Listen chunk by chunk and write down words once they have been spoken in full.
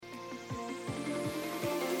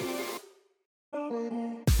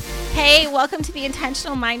Hey, welcome to the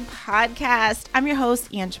Intentional Mind Podcast. I'm your host,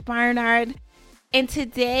 Ange Barnard. And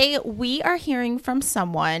today we are hearing from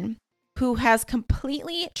someone who has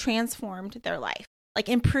completely transformed their life, like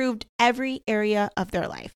improved every area of their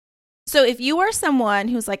life. So if you are someone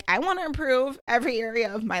who's like, I want to improve every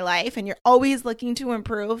area of my life, and you're always looking to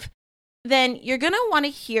improve, then you're going to want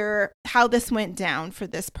to hear how this went down for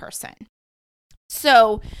this person.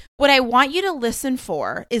 So what I want you to listen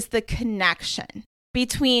for is the connection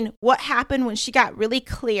between what happened when she got really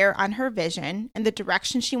clear on her vision and the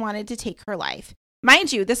direction she wanted to take her life.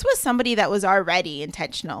 Mind you, this was somebody that was already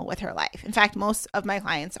intentional with her life. In fact, most of my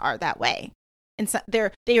clients are that way. And so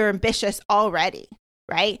they are ambitious already,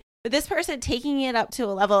 right? But this person taking it up to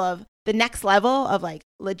a level of the next level of like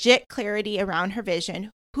legit clarity around her vision,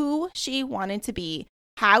 who she wanted to be,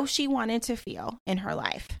 how she wanted to feel in her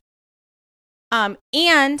life.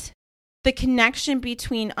 And the connection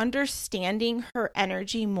between understanding her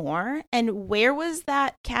energy more and where was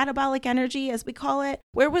that catabolic energy, as we call it,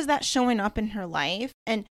 where was that showing up in her life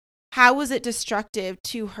and how was it destructive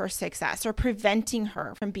to her success or preventing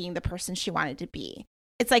her from being the person she wanted to be?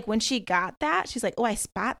 It's like when she got that, she's like, oh, I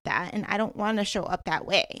spot that and I don't want to show up that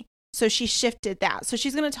way. So she shifted that. So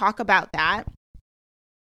she's going to talk about that.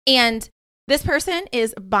 And this person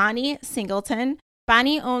is Bonnie Singleton.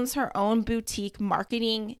 Bonnie owns her own boutique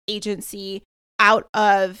marketing agency out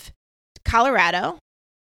of Colorado,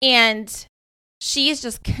 and she is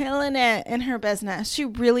just killing it in her business. She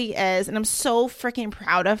really is, and I'm so freaking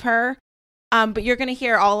proud of her. But you're going to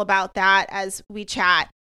hear all about that as we chat.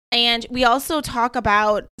 And we also talk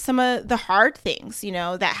about some of the hard things,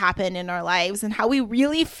 that happen in our lives and how we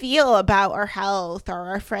really feel about our health or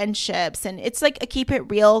our friendships. And it's like a keep it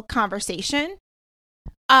real conversation.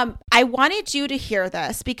 I wanted you to hear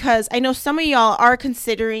this because I know some of y'all are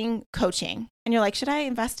considering coaching and you're like, should I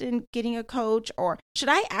invest in getting a coach or should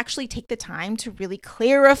I actually take the time to really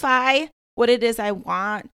clarify what it is I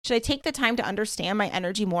want? Should I take the time to understand my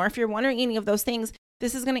energy more? If you're wondering any of those things,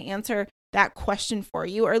 this is going to answer that question for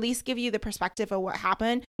you or at least give you the perspective of what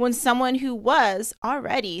happened when someone who was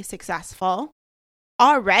already successful,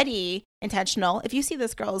 already intentional. If you see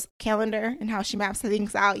this girl's calendar and how she maps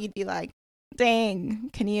things out, you'd be like, dang,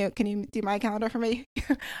 can you do my calendar for me?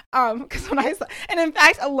 Because and in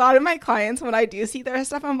fact, a lot of my clients, when I do see their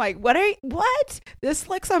stuff, I'm like, what? This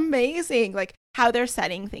looks amazing. Like how they're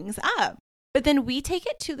setting things up. But then we take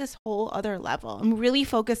it to this whole other level and really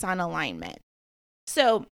focus on alignment.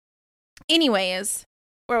 So anyways,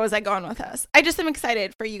 where was I going with this? I just am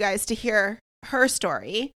excited for you guys to hear her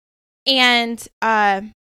story. And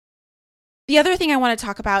the other thing I want to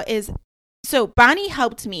talk about is, so Bonnie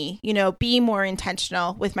helped me, be more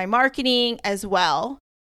intentional with my marketing as well.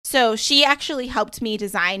 So she actually helped me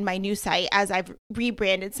design my new site as I've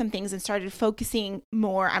rebranded some things and started focusing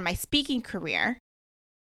more on my speaking career.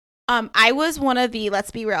 I was one of the, let's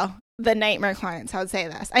be real, the nightmare clients. I would say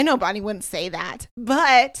this. I know Bonnie wouldn't say that,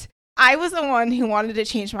 but I was the one who wanted to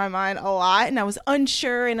change my mind a lot and I was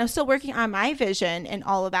unsure and I was still working on my vision and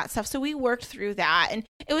all of that stuff. So we worked through that and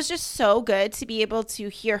it was just so good to be able to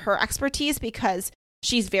hear her expertise because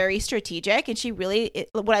she's very strategic and she really,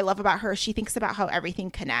 what I love about her, she thinks about how everything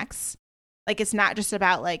connects. Like it's not just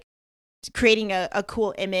about like creating a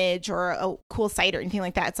cool image or a cool site or anything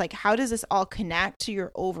like that. It's like, how does this all connect to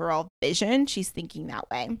your overall vision? She's thinking that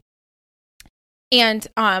way. And,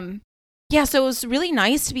 yeah, so it was really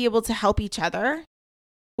nice to be able to help each other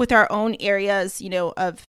with our own areas,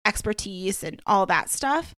 of expertise and all that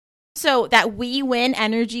stuff. So that we win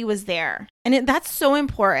energy was there. And that's so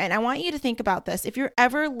important. I want you to think about this. If you're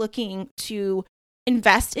ever looking to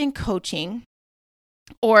invest in coaching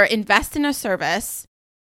or invest in a service,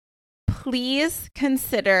 please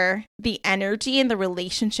consider the energy and the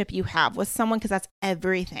relationship you have with someone because that's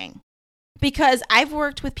everything. Because I've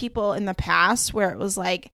worked with people in the past where it was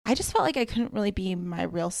like, I just felt like I couldn't really be my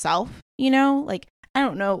real self, like, I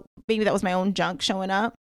don't know, maybe that was my own junk showing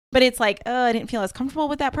up, but it's like, I didn't feel as comfortable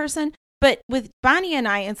with that person. But with Bonnie and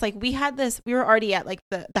I, it's like, we were already at like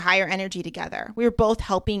the higher energy together. We were both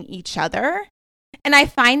helping each other. And I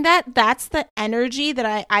find that that's the energy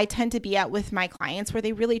that I tend to be at with my clients where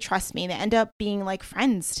they really trust me. They end up being like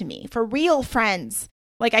friends to me, for real friends.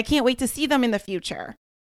 Like, I can't wait to see them in the future.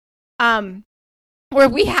 Where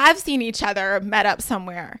we have seen each other, met up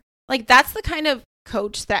somewhere. Like that's the kind of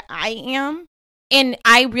coach that I am. And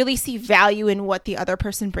I really see value in what the other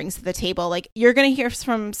person brings to the table. Like you're going to hear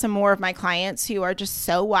from some more of my clients who are just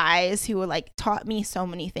so wise, who like taught me so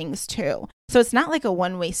many things too. So it's not like a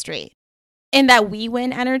one-way street. And that we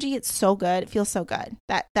win energy, it's so good. It feels so good.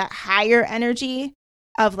 That higher energy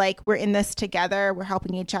of like, we're in this together, we're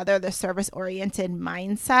helping each other, the service-oriented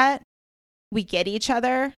mindset we get each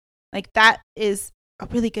other, like that is a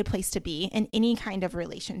really good place to be in any kind of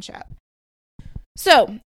relationship.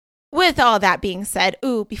 So with all that being said,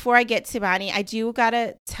 before I get to Bonnie, I do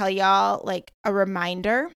gotta tell y'all like a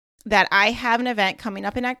reminder that I have an event coming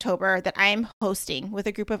up in October that I am hosting with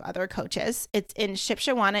a group of other coaches. It's in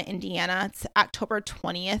Shipshewana, Indiana. It's October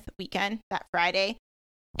 20th weekend, that Friday.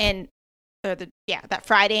 And that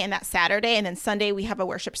Friday and that Saturday. And then Sunday, we have a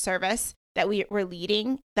worship service that we're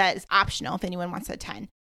leading that is optional if anyone wants to attend.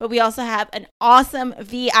 But we also have an awesome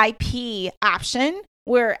VIP option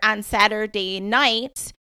where on Saturday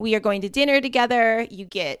night, we are going to dinner together. You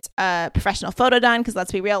get a professional photo done because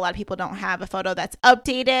let's be real, a lot of people don't have a photo that's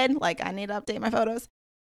updated. Like I need to update my photos.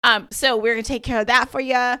 So we're going to take care of that for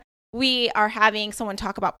you. We are having someone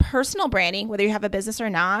talk about personal branding, whether you have a business or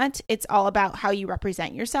not. It's all about how you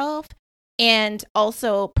represent yourself and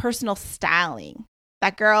also personal styling.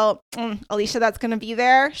 That girl, Alicia, that's going to be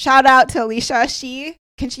there. Shout out to Alicia.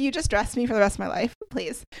 Can you just dress me for the rest of my life,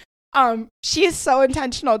 please? She is so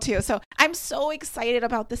intentional too. So I'm so excited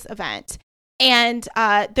about this event. And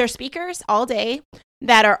there's speakers all day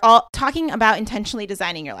that are all talking about intentionally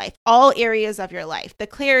designing your life, all areas of your life, the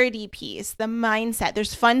clarity piece, the mindset.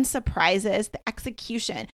 There's fun surprises, the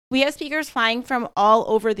execution. We have speakers flying from all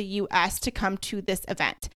over the US to come to this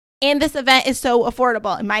event. And this event is so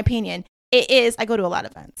affordable, in my opinion. It is. I go to a lot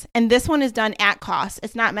of events, and this one is done at cost.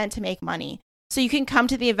 It's not meant to make money. So you can come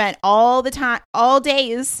to the event all the time, all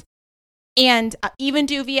days, and even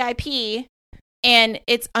do VIP, and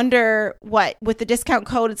it's under with the discount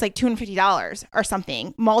code, it's like $250 or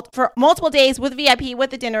something for multiple days with VIP,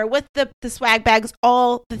 with the dinner, with the swag bags,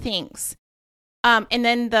 all the things. And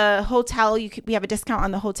then the hotel, we have a discount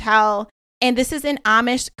on the hotel, and this is in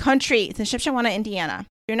Amish country. It's in Shipshewana, Indiana.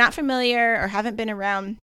 If you're not familiar or haven't been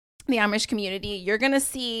around the Amish community, you're going to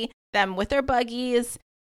see them with their buggies,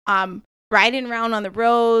 riding around on the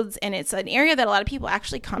roads, and it's an area that a lot of people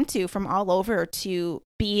actually come to from all over to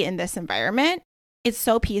be in this environment. It's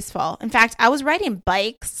so peaceful. In fact, I was riding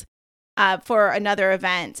bikes for another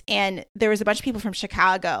event, and there was a bunch of people from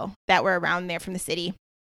Chicago that were around there from the city,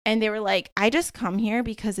 and they were like, I just come here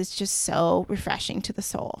because it's just so refreshing to the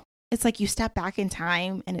soul. It's like you step back in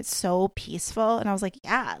time, and it's so peaceful. And I was like,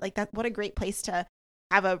 yeah, like that. What a great place to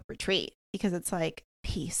have a retreat, because it's like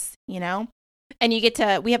peace, you know? And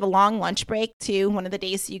we have a long lunch break too. One of the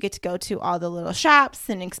days you get to go to all the little shops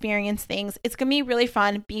and experience things. It's going to be really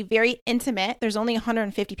fun, be very intimate. There's only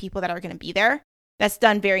 150 people that are going to be there. That's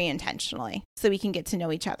done very intentionally so we can get to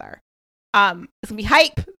know each other. It's going to be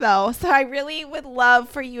hype though. So I really would love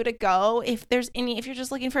for you to go. If you're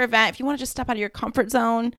just looking for an event, if you want to just step out of your comfort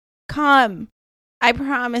zone, come. I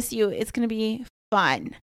promise you it's going to be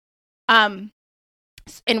fun. And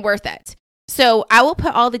worth it. So I will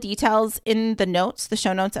put all the details in the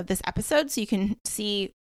show notes of this episode, so you can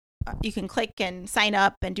see, you can click and sign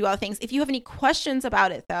up and do all the things. If you have any questions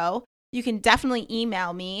about it, though, you can definitely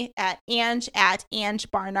email me at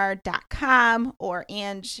ange@angebarnard.com or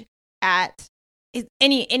ange at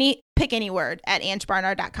pick any word at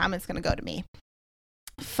angebarnard.com. It's going to go to me.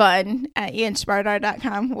 Fun at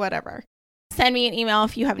angebarnard.com, whatever. Send me an email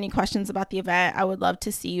if you have any questions about the event. I would love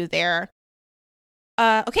to see you there.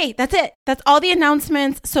 Okay, that's it. That's all the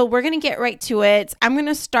announcements. So we're going to get right to it. I'm going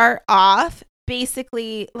to start off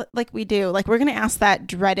basically like we do. Like we're going to ask that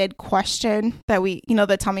dreaded question that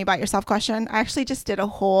the tell me about yourself question. I actually just did a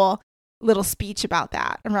whole little speech about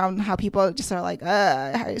that, around how people just are like,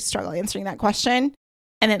 I struggle answering that question.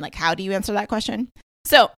 And then like, how do you answer that question?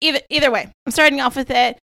 So either way, I'm starting off with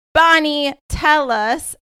it. Bonnie, tell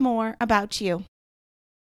us more about you.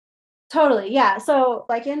 Totally. Yeah. So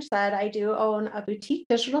like Ange said, I do own a boutique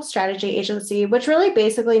digital strategy agency, which really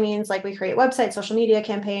basically means like we create websites, social media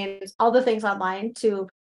campaigns, all the things online to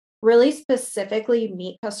really specifically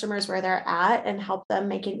meet customers where they're at and help them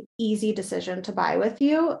make an easy decision to buy with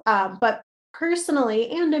you. But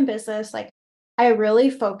personally and in business, like I really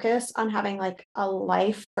focus on having like a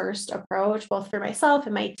life first approach, both for myself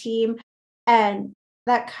and my team. And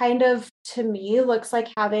that kind of, to me, looks like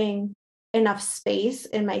having enough space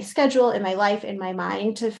in my schedule, in my life, in my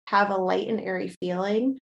mind to have a light and airy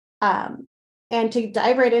feeling. And to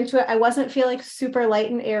dive right into it, I wasn't feeling super light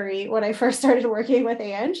and airy when I first started working with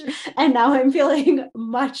Ange, and now I'm feeling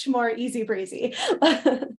much more easy breezy.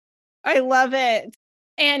 I love it.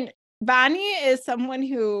 And Bonnie is someone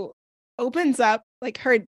who opens up like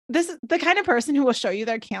this is the kind of person who will show you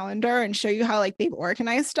their calendar and show you how like they've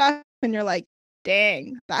organized stuff. And you're like,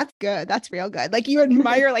 dang, that's good. That's real good. Like you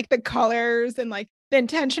admire like the colors and like the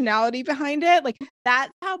intentionality behind it. Like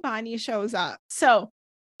that's how Bonnie shows up. So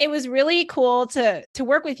it was really cool to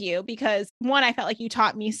work with you because one, I felt like you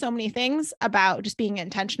taught me so many things about just being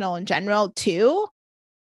intentional in general too.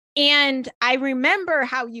 And I remember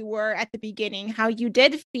how you were at the beginning, how you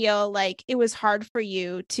did feel like it was hard for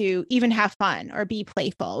you to even have fun or be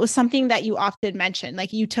playful. It was something that you often mentioned,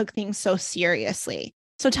 like you took things so seriously.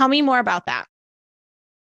 So tell me more about that.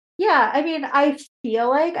 Yeah, I mean, I feel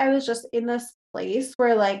like I was just in this place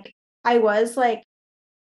where like I was like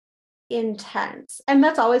intense. And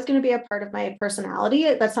that's always going to be a part of my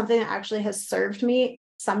personality. That's something that actually has served me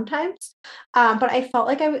sometimes. But I felt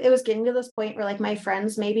like it was getting to this point where like my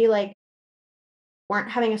friends maybe like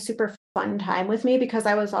weren't having a super fun time with me because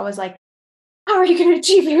I was always like, how are you going to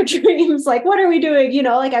achieve your dreams? Like, what are we doing? You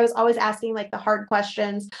know, like I was always asking like the hard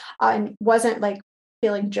questions and wasn't like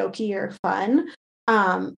feeling jokey or fun.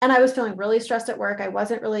 And I was feeling really stressed at work. I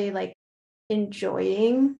wasn't really like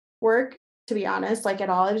enjoying work, to be honest, like at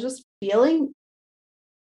all. I was just feeling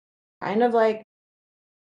kind of like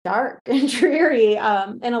dark and dreary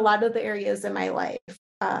in a lot of the areas in my life.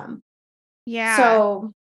 Um, Yeah.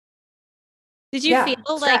 so Did you feel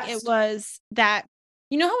yeah, like it stressed. was that,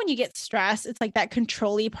 you know, how when you get stressed, it's like that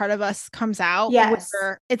control-y part of us comes out Yes.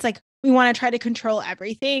 where it's like we want to try to control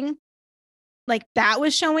everything. Like that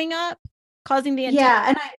was showing up, causing the intense.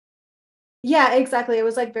 Yeah. Yeah, exactly. It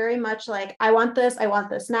was like very much like, I want this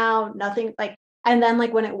now, nothing like, and then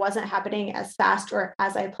like when it wasn't happening as fast or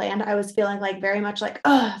as I planned, I was feeling like very much like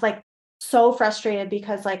so frustrated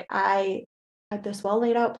because like I had this well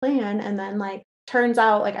laid out plan and then like turns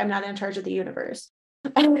out like I'm not in charge of the universe.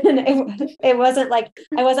 And it wasn't like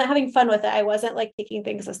I wasn't having fun with it. I wasn't like taking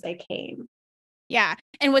things as they came. Yeah.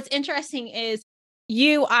 And what's interesting is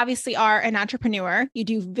you obviously are an entrepreneur. You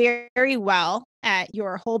do very, very well at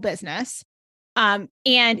your whole business.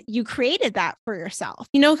 And you created that for yourself,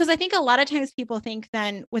 you know, because I think a lot of times people think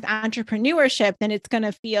then with entrepreneurship, then it's going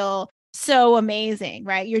to feel so amazing,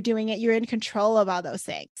 right? You're doing it, you're in control of all those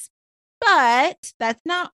things. But that's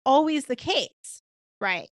not always the case,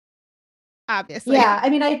 right? Obviously. Yeah, I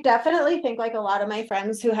mean, I definitely think like a lot of my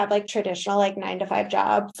friends who have like traditional like 9 to 5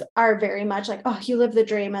 jobs are very much like, oh, you live the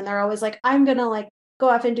dream. And they're always like, I'm gonna like go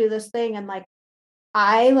off and do this thing. And like,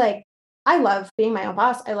 I love being my own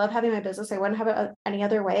boss. I love having my business. I wouldn't have it any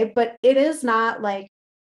other way, but it is not like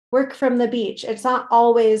work from the beach. It's not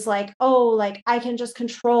always like, oh, like I can just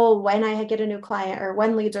control when I get a new client or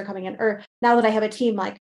when leads are coming in, or now that I have a team,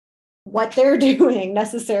 like what they're doing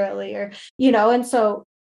necessarily, or, you know, and so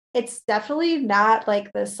it's definitely not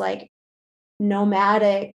like this like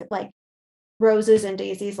nomadic, like roses and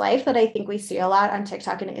daisies life that I think we see a lot on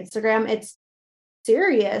TikTok and Instagram. It's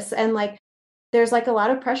serious and like there's like a lot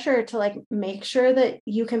of pressure to like make sure that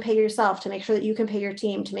you can pay yourself, to make sure that you can pay your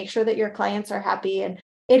team, to make sure that your clients are happy. And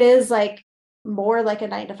it is like more like a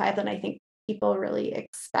 9 to 5 than I think people really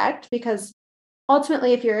expect because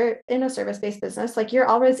ultimately if you're in a service-based business, like you're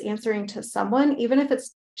always answering to someone, even if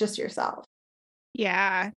it's just yourself.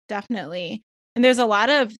 Yeah, definitely. And there's a lot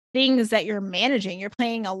of things that you're managing. You're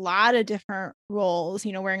playing a lot of different roles,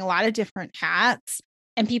 you know, wearing a lot of different hats,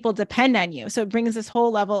 and people depend on you. So it brings this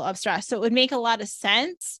whole level of stress. So it would make a lot of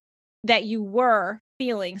sense that you were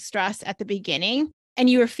feeling stressed at the beginning and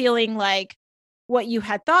you were feeling like what you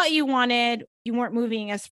had thought you wanted, you weren't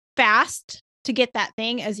moving as fast to get that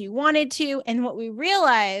thing as you wanted to. And what we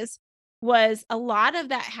realized was a lot of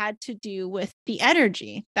that had to do with the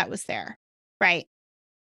energy that was there. Right.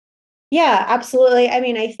 Yeah, absolutely. I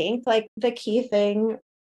mean, I think like the key thing,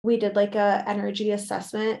 we did like a energy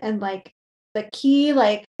assessment and like the key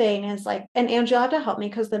like thing is like, and Angela had to help me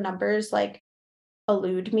because the numbers like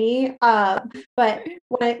elude me. But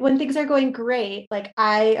when things are going great, like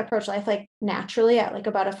I approach life like naturally at like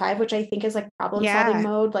about a 5, which I think is like problem solving Yeah.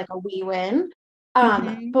 mode, like a we win.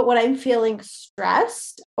 Hmm. But when I'm feeling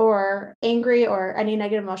stressed or angry or any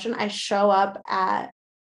negative emotion, I show up at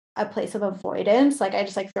a place of avoidance. Like I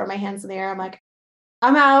just like throw my hands in the air. I'm like,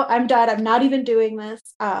 I'm out, I'm done, I'm not even doing this.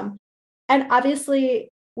 And obviously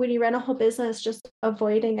when you run a whole business, just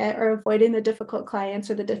avoiding it or avoiding the difficult clients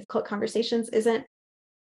or the difficult conversations isn't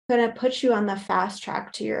going to put you on the fast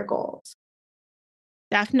track to your goals.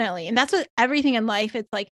 Definitely. And that's what everything in life,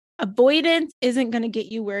 it's like avoidance isn't going to get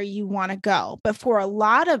you where you want to go. But for a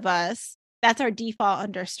lot of us, that's our default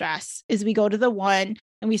under stress is we go to the one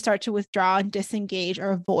and we start to withdraw and disengage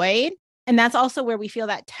or avoid. And that's also where we feel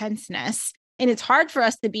that tenseness. And it's hard for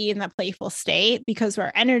us to be in that playful state because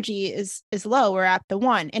our energy is low. We're at the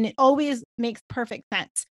one. And it always makes perfect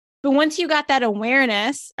sense. But once you got that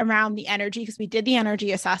awareness around the energy, because we did the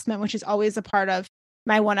energy assessment, which is always a part of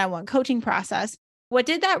my one-on-one coaching process, what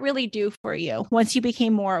did that really do for you once you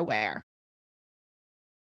became more aware?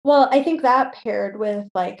 Well, I think that paired with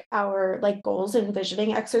like our like goals and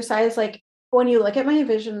visioning exercise, like when you look at my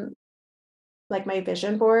vision, like my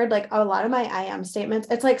vision board, like a lot of my I am statements,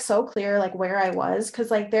 it's like so clear like where I was. Cause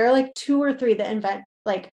like there are like two or three that invent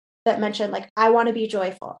like that mention like I want to be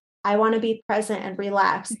joyful. I want to be present and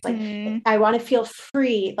relaxed. Like Mhm. I want to feel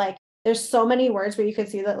free. Like there's so many words where you could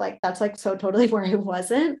see that like that's like so totally where I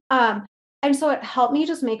wasn't. And so it helped me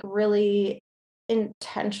just make really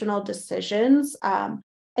intentional decisions.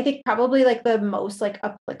 I think probably like the most like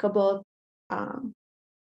applicable um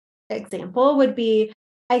example would be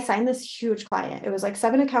I signed this huge client. It was like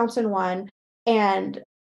 7 accounts in one, and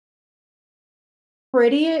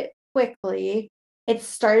pretty quickly, it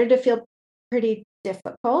started to feel pretty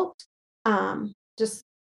difficult, um, just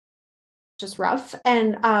just rough,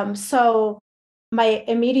 and, so my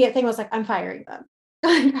immediate thing was like, "I'm firing them."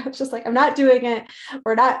 I was just like, "I'm not doing it.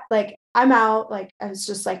 We're not like, I'm out." Like, I was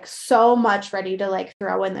just, like, so much ready to, like,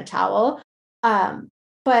 throw in the towel, um,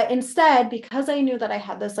 but instead, because I knew that I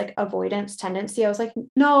had this, like, avoidance tendency, I was like,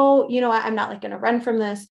 "No, you know what? I'm not, like, gonna run from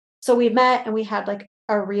this." So we met and we had, like,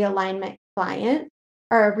 a realignment client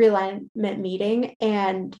or a realignment meeting,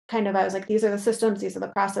 and kind of I was like, "These are the systems, these are the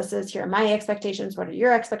processes, here are my expectations, what are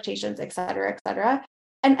your expectations, et cetera, et cetera."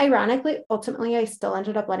 And ironically, ultimately, I still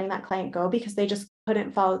ended up letting that client go because they just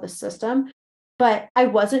couldn't follow the system. But I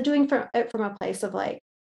wasn't doing it from a place of like,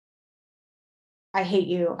 I hate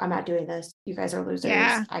you. I'm not doing this. You guys are losers.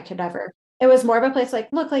 Yeah. I could never. It was more of a place like,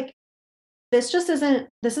 look, like this just isn't,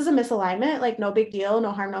 this is a misalignment. Like, no big deal,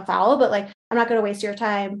 no harm, no foul. But like, I'm not going to waste your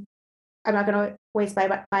time. I'm not going to waste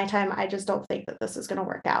my time. I just don't think that this is going to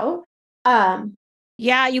work out. Um,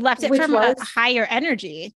 Yeah, you left it which from a was higher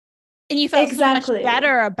energy and you felt so much exactly.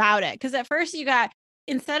 better about it. Because at first you got,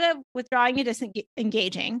 instead of withdrawing and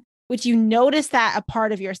disengaging, which you noticed that a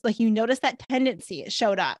part of yours, like you noticed that tendency, it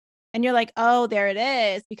showed up. And you're like, oh, there it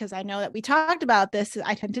is. Because I know that we talked about this.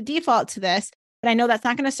 I tend to default to this, but I know that's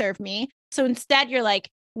not going to serve me. So instead, you're like,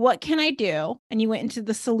 what can I do? And you went into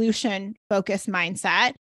the solution focused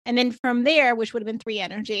mindset. And then from there, which would have been 3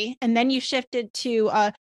 energy, and then you shifted to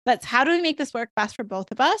let's how do we make this work best for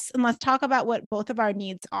both of us? And let's talk about what both of our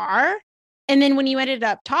needs are. And then when you ended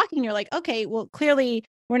up talking, you're like, okay, well, clearly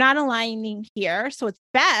we're not aligning here. So it's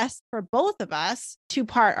best for both of us to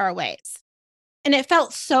part our ways. And it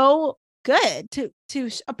felt so good to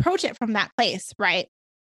approach it from that place, right?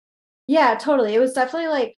 Yeah, totally. It was definitely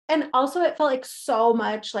like, and also it felt like so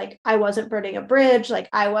much like I wasn't burning a bridge. Like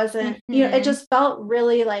I wasn't, it Mm-hmm. just felt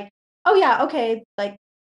really like, oh yeah, okay, like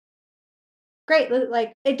great.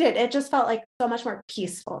 Like it did. It just felt like so much more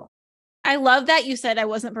peaceful. I love that you said I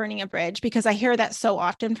wasn't burning a bridge because I hear that so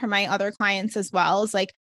often from my other clients as well. Is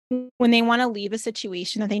like when they want to leave a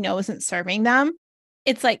situation that they know isn't serving them,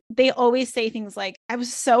 it's like they always say things like, I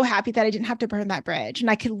was so happy that I didn't have to burn that bridge and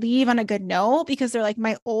I could leave on a good note because they're like,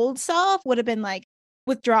 my old self would have been like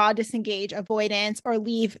withdraw, disengage, avoidance, or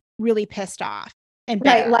leave really pissed off and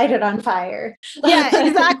Right. bitter. Light it on fire. Yeah,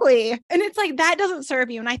 exactly. And it's like that doesn't serve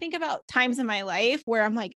you. And I think about times in my life where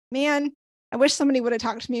I'm like, man, I wish somebody would have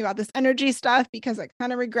talked to me about this energy stuff because I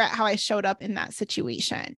kind of regret how I showed up in that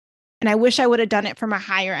situation. And I wish I would have done it from a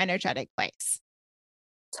higher energetic place.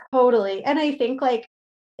 Totally. And I think like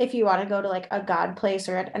if you want to go to like a God place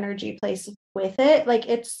or an energy place with it, like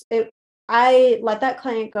I let that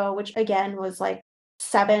client go, which again was like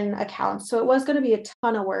 7 accounts. So it was going to be a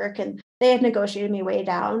ton of work and they had negotiated me way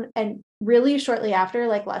down. And really shortly after,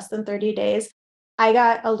 like less than 30 days, I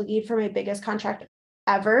got a lead for my biggest contract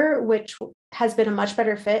ever, which has been a much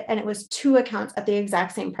better fit. And it was 2 accounts at the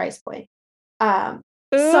exact same price point. So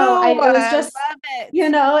Ooh, it was I just, love it.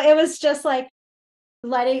 it was just like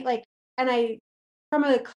letting like and I from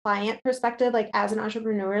a client perspective, like as an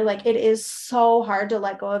entrepreneur, like it is so hard to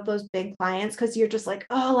let go of those big clients because you're just like,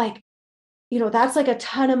 oh, like, that's like a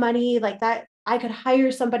ton of money. Like that I could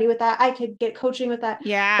hire somebody with that. I could get coaching with that.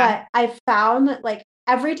 Yeah. But I found that like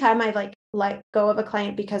every time I've like let go of a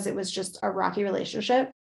client because it was just a rocky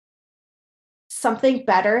relationship, something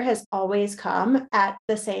better has always come at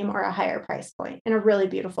the same or a higher price point in a really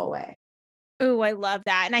beautiful way. Oh, I love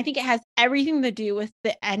that. And I think it has everything to do with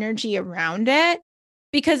the energy around it.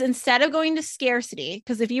 Because instead of going to scarcity,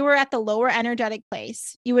 because if you were at the lower energetic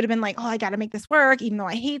place, you would have been like, oh, I got to make this work. Even though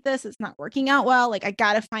I hate this, it's not working out well. Like, I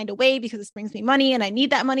got to find a way because this brings me money and I need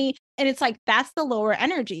that money. And it's like, that's the lower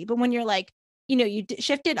energy. But when you're like, you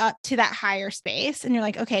shifted up to that higher space and you're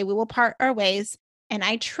like, okay, we will part our ways. And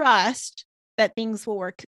I trust that things will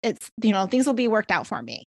work. Things will be worked out for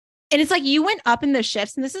me. And it's like you went up in the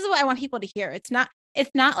shifts. And this is what I want people to hear. It's not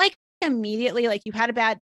like immediately like you had a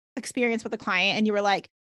bad experience with a client and you were like,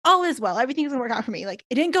 all is well. Everything's gonna work out for me. Like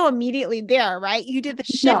it didn't go immediately there, right? You did the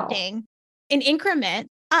No. shifting in increment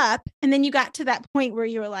up, and then you got to that point where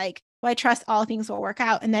you were like, well, I trust all things will work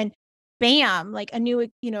out. And then bam, like a new,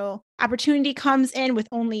 opportunity comes in with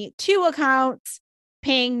only 2 accounts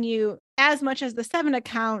paying you as much as the 7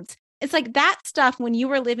 accounts. It's like that stuff when you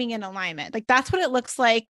were living in alignment. Like that's what it looks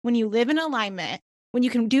like when you live in alignment, when you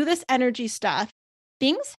can do this energy stuff,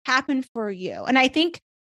 things happen for you. And I think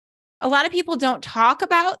a lot of people don't talk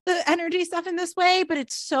about the energy stuff in this way, but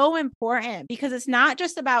it's so important because it's not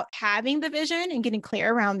just about having the vision and getting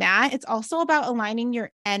clear around that. It's also about aligning your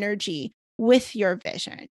energy with your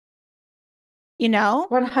vision,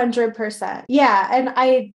 100%. Yeah. And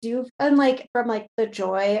I do, and like from like the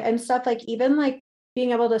joy and stuff, like even like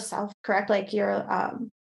being able to self correct like your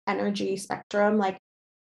energy spectrum, like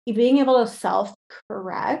being able to self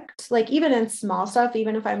correct, like even in small stuff,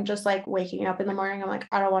 even if I'm just like waking up in the morning, I'm like,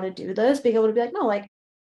 I don't want to do this, being able to be like, no, like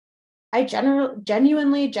I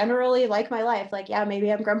generally like my life. Like, yeah,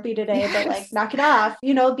 maybe I'm grumpy today, but like Yes. knock it off,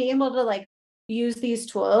 being able to like use these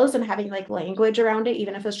tools and having like language around it,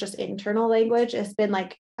 even if it's just internal language, has been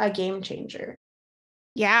like a game changer.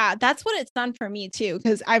 Yeah, that's what it's done for me too.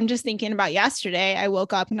 Cause I'm just thinking about yesterday. I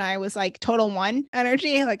woke up and I was like total one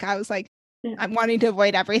energy. Like I was like, Yeah. I'm wanting to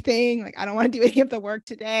avoid everything. Like I don't want to do any of the work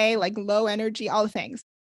today, like low energy, all the things.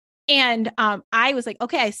 And I was like,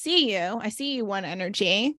 okay, I see you. I see you one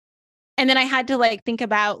energy. And then I had to like think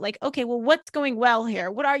about like, okay, well, what's going well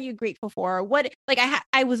here? What are you grateful for? What like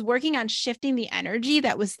I was working on shifting the energy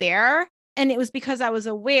that was there. And it was because I was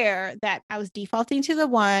aware that I was defaulting to the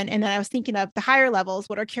one. And then I was thinking of the higher levels.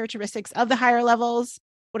 What are characteristics of the higher levels?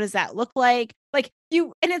 What does that look like? Like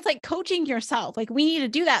and it's like coaching yourself. Like we need to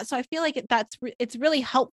do that. So I feel like it's really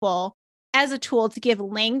helpful as a tool to give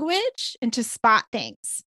language and to spot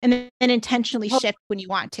things and then intentionally To- shift when you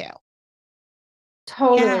want to. Yeah.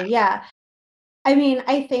 Totally. Yeah. I mean,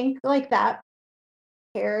 I think like that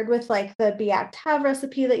paired with like the Be Act Have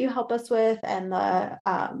recipe that you help us with and the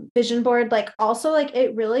vision board, like also like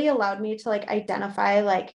it really allowed me to like identify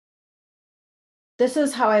like this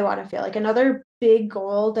is how I want to feel. Like another big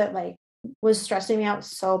goal that like was stressing me out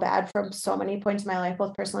so bad from so many points in my life,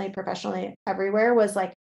 both personally, professionally, everywhere, was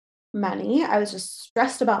like money. I was just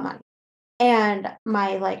stressed about money. And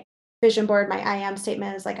my like vision board, my I am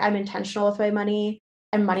statement is like I'm intentional with my money,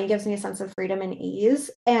 and money gives me a sense of freedom and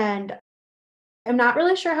ease. And I'm not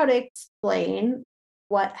really sure how to explain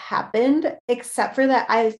what happened, except for that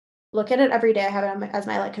I look at it every day. I have it as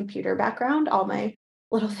my like computer background, all my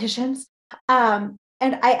little visions. And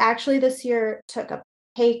I actually this year took a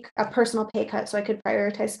personal pay cut so I could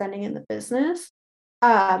prioritize spending in the business.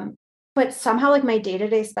 Um, but somehow like my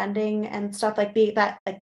day-to-day spending and stuff like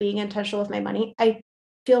being intentional with my money, I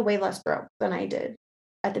feel way less broke than I did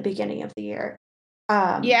at the beginning of the year.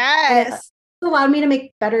 And it Yes. allowed me to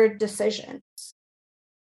make better decisions.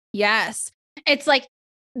 Yes. It's like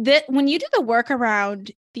that when you do the work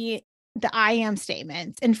around the I am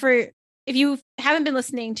statements. And for if you haven't been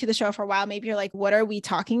listening to the show for a while, maybe you're like, what are we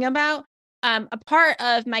talking about? A part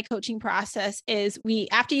of my coaching process is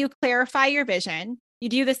after you clarify your vision, you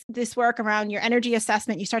do this work around your energy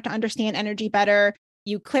assessment, you start to understand energy better,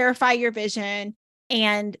 you clarify your vision,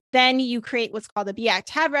 and then you create what's called the Be Act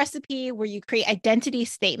Have recipe, where you create identity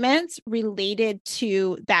statements related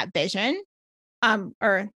to that vision.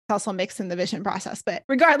 Or it's also mixed in the vision process, but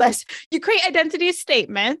regardless, you create identity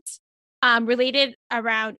statements related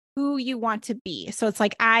around who you want to be. So it's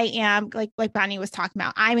like I am like Bonnie was talking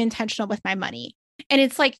about, I'm intentional with my money. And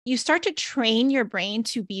it's like you start to train your brain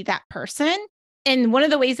to be that person. And one of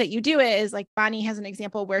the ways that you do it is like Bonnie has an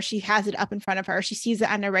example where she has it up in front of her. She sees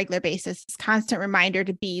it on a regular basis, this constant reminder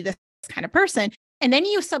to be this kind of person. And then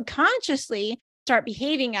you subconsciously start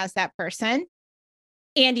behaving as that person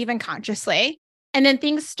and even consciously. And then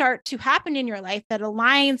things start to happen in your life that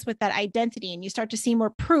aligns with that identity. And you start to see more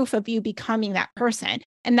proof of you becoming that person.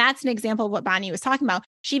 And that's an example of what Bonnie was talking about.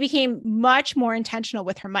 She became much more intentional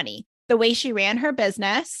with her money, the way she ran her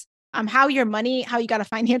business, how you got a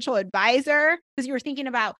financial advisor. Because you were thinking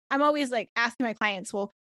about, I'm always like asking my clients,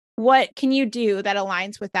 well, what can you do that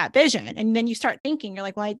aligns with that vision? And then you start thinking, you're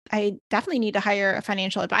like, well, I definitely need to hire a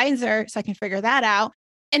financial advisor so I can figure that out.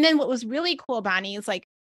 And then what was really cool, Bonnie, is like,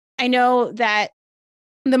 I know that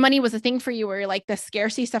the money was a thing for you where like the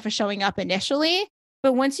scarcity stuff was showing up initially.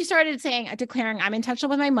 But once you started declaring I'm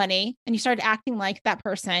intentional with my money and you started acting like that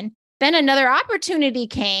person, then another opportunity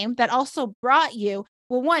came that also brought you,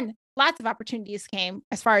 well, one, lots of opportunities came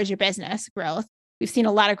as far as your business growth. We've seen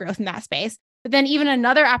a lot of growth in that space. But then even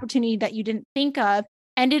another opportunity that you didn't think of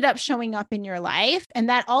ended up showing up in your life. And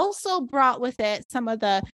that also brought with it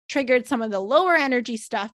triggered some of the lower energy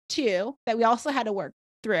stuff too, that we also had to work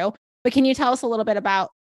through. But can you tell us a little bit about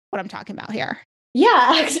what I'm talking about here?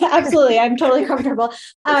 Yeah, absolutely. I'm totally comfortable.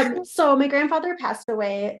 So my grandfather passed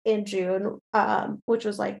away in June, which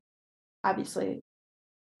was like obviously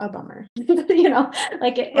a bummer,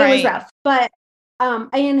 like it was rough, but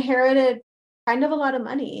I inherited kind of a lot of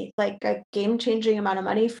money, like a game-changing amount of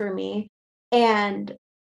money for me. And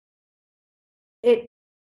it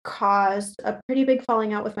caused a pretty big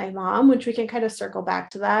falling out with my mom, which we can kind of circle back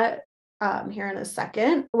to that here in a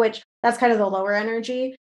second, which that's kind of the lower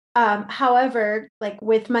energy. However, like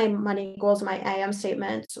with my money goals, my I am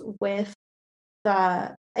statements, with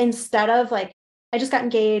instead of like, I just got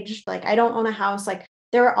engaged, like I don't own a house, like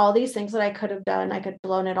there were all these things that I could have done. I could have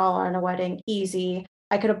blown it all on a wedding easy.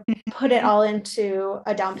 I could have put it all into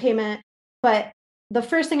a down payment. But the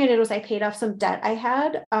first thing I did was I paid off some debt I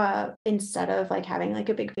had instead of like having like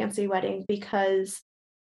a big fancy wedding, because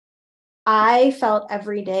I felt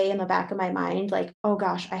every day in the back of my mind, like, oh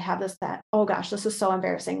gosh, I have this debt. Oh gosh, this is so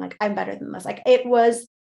embarrassing. Like I'm better than this. Like it was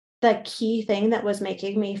the key thing that was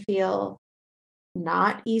making me feel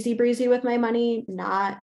not easy breezy with my money,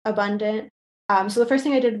 not abundant. So the first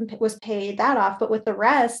thing I did was pay that off. But with the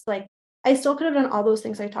rest, like I still could have done all those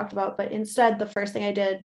things I talked about. But instead, the first thing I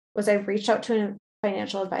did was I reached out to a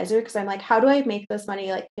financial advisor, because I'm like, how do I make this money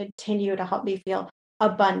like continue to help me feel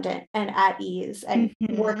abundant and at ease and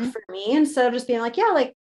work for me, instead of just being like, yeah,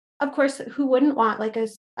 like of course, who wouldn't want like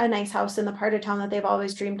a nice house in the part of town that they've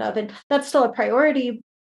always dreamed of? And that's still a priority,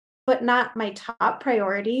 but not my top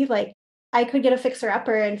priority. Like I could get a fixer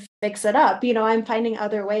upper and fix it up. I'm finding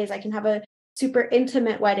other ways I can have a super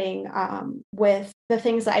intimate wedding with the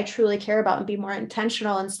things that I truly care about and be more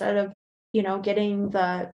intentional, instead of, getting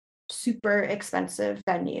the super expensive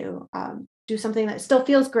venue. Do something that still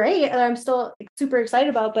feels great and I'm still super excited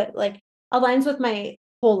about, but like aligns with my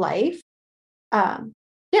whole life.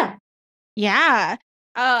 Yeah. Yeah.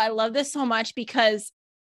 Oh, I love this so much, because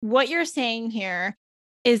what you're saying here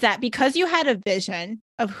is that because you had a vision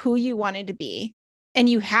of who you wanted to be, and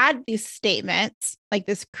you had these statements, like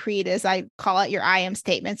this creed, as I call it, your I am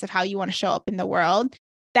statements of how you want to show up in the world,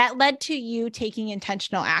 that led to you taking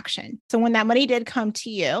intentional action. So when that money did come to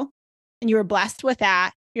you and you were blessed with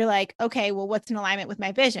that, you're like, okay, well, what's in alignment with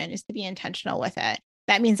my vision is to be intentional with it.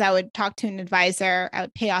 That means I would talk to an advisor, I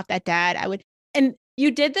would pay off that debt, and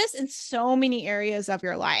you did this in so many areas of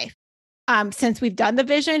your life. Since we've done the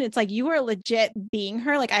vision, it's like you are legit being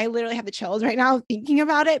her. Like I literally have the chills right now thinking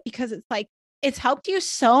about it, because it's like, it's helped you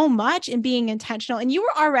so much in being intentional. And you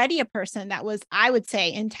were already a person that was, I would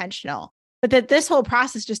say, intentional, but that this whole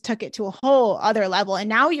process just took it to a whole other level. And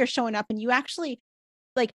now you're showing up and you actually,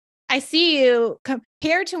 like, I see you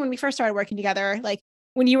compared to when we first started working together, like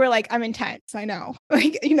when you were like, I'm intense. I know,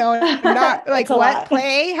 like, not like what,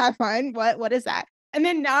 play, have fun. What is that? And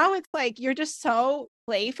then now it's like, you're just so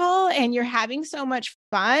playful and you're having so much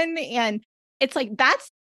fun. And it's like,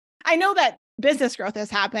 I know that business growth has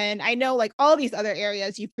happened. I know like all these other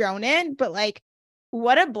areas you've grown in, but like,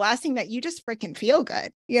 what a blessing that you just freaking feel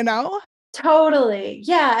good, Totally.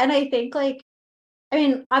 Yeah. And I think like, I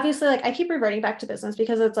mean, obviously, like I keep reverting back to business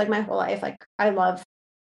because it's like my whole life. Like I love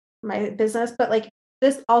my business, but like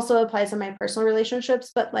this also applies in my personal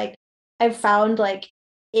relationships. But like I've found like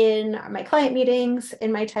in my client meetings,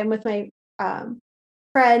 in my time with my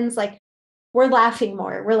friends, like we're laughing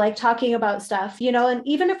more. We're like talking about stuff, and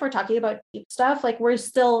even if we're talking about deep stuff, like we're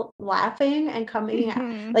still laughing and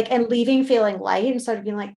coming like and leaving feeling light, instead of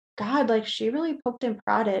being like, God, like she really poked and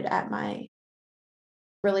prodded at my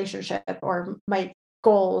relationship or my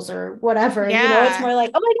goals or whatever. It's more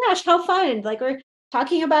like, oh my gosh, how fun. Like we're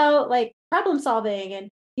talking about like problem solving and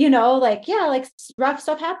like, yeah, like rough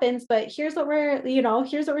stuff happens, but here's what we're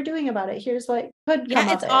doing about it. Here's what could come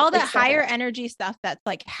it's of it, all that higher energy stuff that's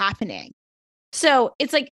like happening. So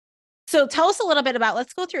it's like, so tell us a little bit about,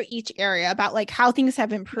 let's go through each area about like how things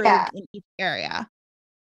have improved in each area.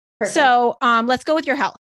 Perfect. So let's go with your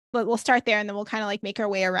health. We'll start there and then we'll kind of like make our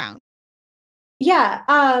way around.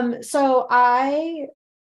 Yeah. So I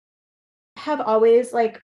have always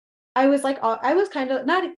like, I was kind of,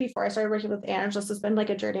 not before I started working with Ange, this has been like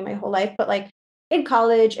a journey my whole life, but like in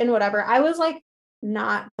college and whatever, I was like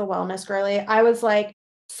not the wellness girly. I was like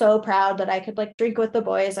so proud that I could like drink with the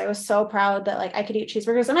boys. I was so proud that like I could eat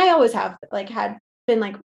cheeseburgers, and I always have like had been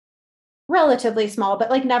like relatively small, but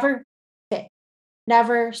like never fit,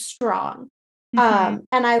 never strong. And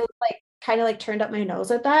I like kind of like turned up my nose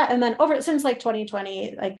at that. And then since like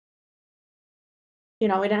 2020, like we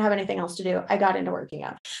didn't have anything else to do, I got into working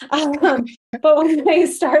out. But when I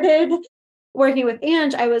started working with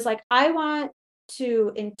Ange, I was like, I want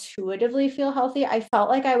to intuitively feel healthy. I felt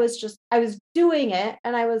like I was doing it,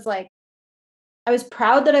 and I was like, I was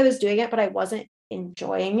proud that I was doing it, but I wasn't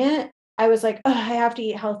enjoying it. I was like, oh, I have to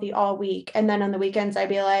eat healthy all week. And then on the weekends, I'd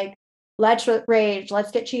be like, let's rage,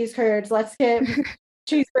 let's get cheese curds, let's get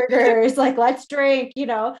cheeseburgers, like, let's drink,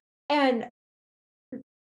 And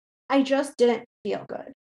I just didn't feel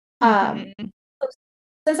good. Mhm. So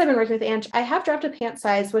since I've been working with Ange, I have dropped a pant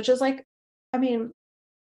size, which is like, I mean,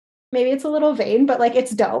 maybe it's a little vain, but like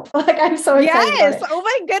it's dope. Like I'm so excited about Yes. it. Oh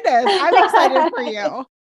my goodness. I'm excited for you.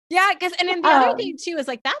 Yeah, because and then the other thing um, too is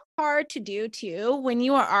like that's hard to do too when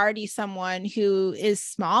you are already someone who is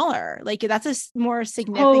smaller. Like that's more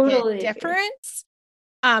significant totally, difference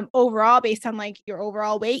overall based on like your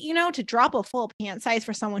overall weight, to drop a full pant size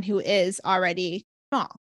for someone who is already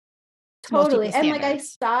small to most totally. people's And like I standards.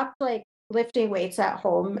 stopped like lifting weights at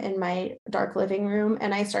home in my dark living room,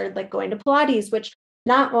 and I started like going to Pilates, which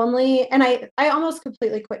not only, and I almost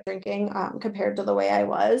completely quit drinking compared to the way I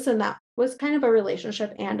was, and that was kind of a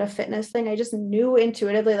relationship and a fitness thing. I just knew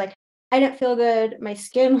intuitively like I didn't feel good. My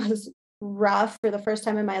skin was rough for the first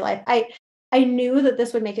time in my life. I knew that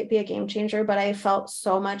this would make it be a game changer, but I felt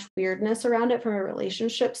so much weirdness around it from a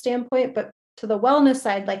relationship standpoint. But to the wellness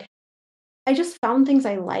side, like I just found things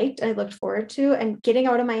I liked and I looked forward to, and getting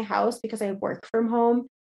out of my house because I work from home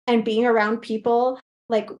and being around people,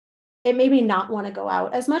 like it made me not want to go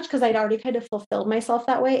out as much because I'd already kind of fulfilled myself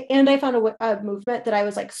that way. And I found a movement that I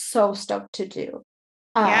was like so stoked to do.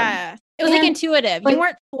 Um, Yeah. It was like and intuitive. You like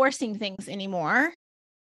weren't forcing things anymore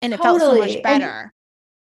and it felt so much totally. better.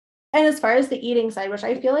 And as far as the eating side, which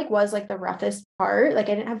I feel like was like the roughest part, like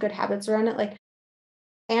I didn't have good habits around it. Like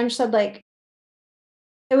Ange said, like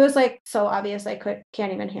it was like so obvious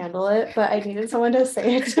can't even handle it, but I needed someone to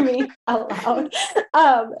say it to me out loud.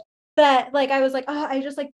 That like I was like, oh, I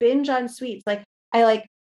just like binge on sweets. Like I like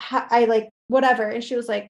I like whatever. And she was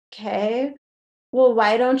like, okay, well,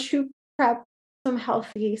 why don't you prep some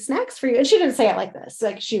healthy snacks for you? And she didn't say it like this.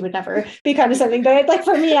 Like she would never be condescending. But like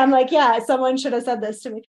for me, I'm like, yeah, someone should have said this to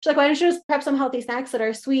me. She's like, why don't you just prep some healthy snacks that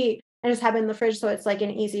are sweet and just have it in the fridge so it's like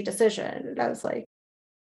an easy decision? And I was like,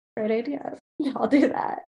 great idea. I'll do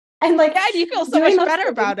that. And like Yeah, you feel so doing much those better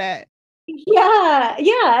things. about it. Yeah.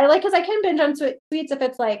 Yeah. Like, cause I can binge on sweets if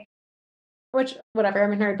it's like, which whatever,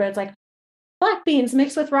 I'm a nerd, but it's like black beans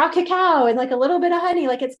mixed with raw cacao and like a little bit of honey.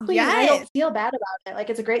 Like it's clean. I don't Yes. feel bad about it. Like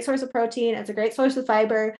it's a great source of protein. It's a great source of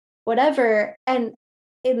fiber, whatever. And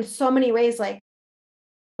in so many ways, like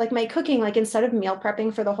my cooking, like instead of meal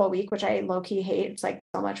prepping for the whole week, which I low key hate, it's like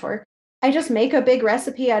so much work. I just make a big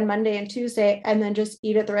recipe on Monday and Tuesday and then just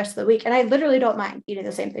eat it the rest of the week. And I literally don't mind eating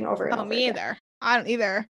the same thing over and Oh, over me again. either. I don't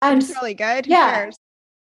either. If And it's really good, who yeah, cares?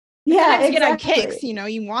 And yeah, sometimes you get on kicks,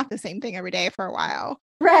 exactly. you want the same thing every day for a while.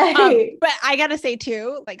 Right. But I gotta say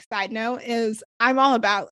too, like side note is I'm all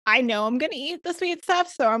about I know I'm gonna eat the sweet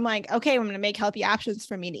stuff. So I'm like, okay, I'm gonna make healthy options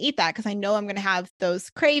for me to eat that because I know I'm gonna have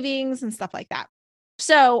those cravings and stuff like that.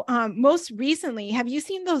 So most recently, have you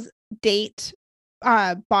seen those date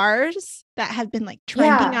bars that have been like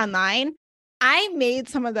trending Yeah. online? I made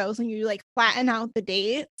some of those when you like flatten out the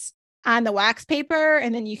dates on the wax paper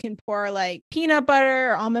and then you can pour like peanut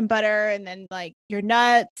butter or almond butter and then like your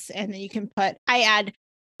nuts and then you can put I add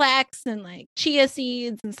flax and like chia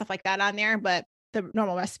seeds and stuff like that on there, but the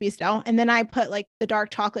normal recipes don't. And then I put like the dark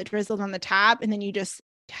chocolate drizzled on the top and then you just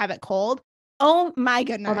have it cold. Oh my Oh my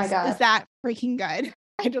goodness, is God. that freaking good?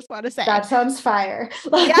 I just want to say. That sounds fire.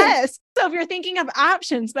 Like, Yes. So if you're thinking of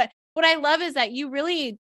options, but what I love is that you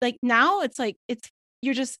really like now it's like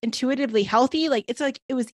you're just intuitively healthy. Like it's like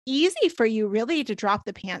it was easy for you really to drop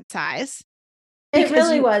the pant size it because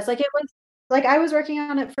really you was. Like it was like I was working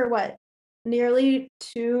on it for what, nearly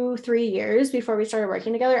 2-3 years before we started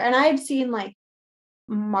working together. And I've seen like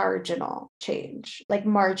marginal change, like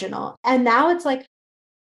marginal. And now it's like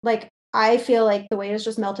I feel like the weight has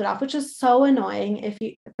just melted off, which is so annoying if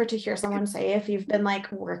you for to hear someone say if you've been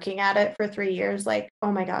like working at it for 3 years, like,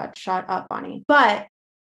 oh my God, shut up, Bonnie. But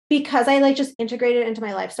because I like just integrated it into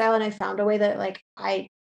my lifestyle and I found a way that like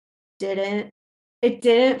didn't it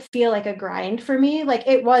didn't feel like a grind for me. Like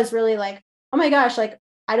it was really like, oh my gosh, like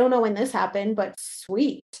I don't know when this happened, but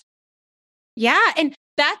sweet. yeah, and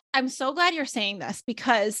that I'm so glad you're saying this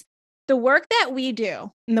because the work that we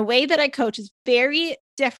do and the way that I coach is very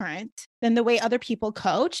different than the way other people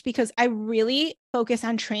coach because I really focus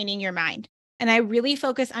on training your mind and I really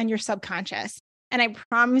focus on your subconscious. And I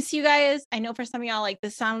promise you guys, I know for some of y'all, like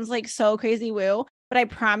this sounds like so crazy woo, but I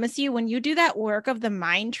promise you, when you do that work of the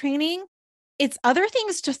mind training, it's other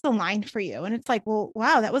things just align for you. And it's like, well,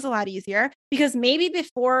 wow, that was a lot easier because maybe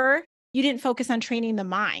before you didn't focus on training the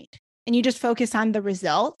mind. and you just focus on the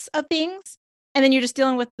results of things. And then you're just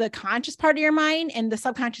dealing with the conscious part of your mind, and the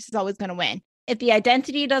subconscious is always going to win. If the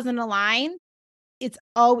identity doesn't align,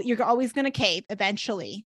 you're always going to cave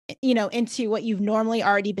eventually, into what you've normally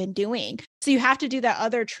already been doing. So you have to do that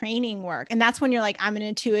other training work. And that's when you're like, I'm an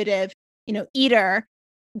intuitive, eater,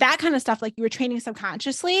 that kind of stuff. Like you were training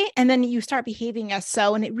subconsciously, and then you start behaving as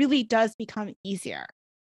so, and it really does become easier.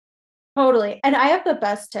 Totally. And I have the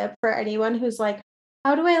best tip for anyone who's like,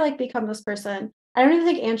 how do I like become this person? I don't even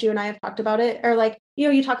think Angie and I have talked about it, or like,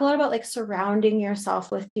 you talk a lot about like surrounding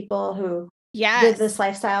yourself with people who live this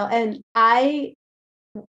lifestyle. And I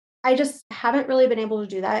just haven't really been able to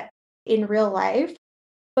do that in real life.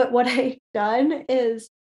 But what I've done is,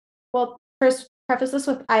 well, first preface this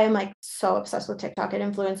with, I am like so obsessed with TikTok. It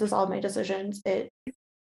influences all my decisions. It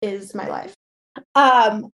is my life.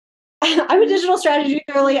 I'm a digital strategy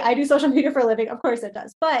girly. I do social media for a living. Of course it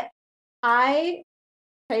does. But I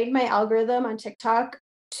trained my algorithm on TikTok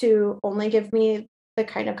to only give me the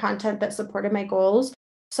kind of content that supported my goals.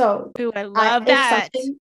 So I love that.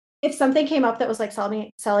 If something came up that was like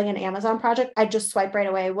selling an Amazon project, I'd just swipe right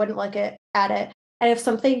away. Wouldn't look at it. And if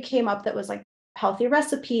something came up that was like healthy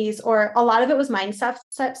recipes, or a lot of it was mindset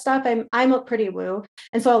stuff, I'm pretty woo.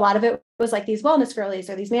 And so a lot of it was like these wellness girlies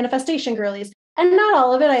or these manifestation girlies. And not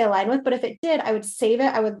all of it I align with, but if it did, I would save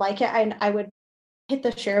it. I would like it. And I would hit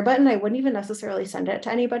the share button. I wouldn't even necessarily send it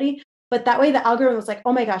to anybody. But that way the algorithm was like,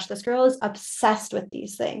 oh my gosh, this girl is obsessed with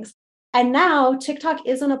these things. And now TikTok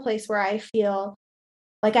isn't a place where I feel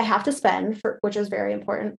like I have to spend, which is very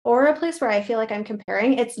important, or a place where I feel like I'm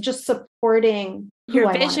comparing. It's just supporting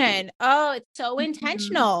your vision. Oh, it's so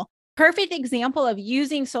intentional. Perfect example of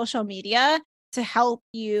using social media to help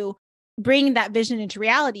you bring that vision into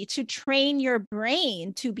reality, to train your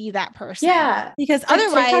brain to be that person. Yeah. Because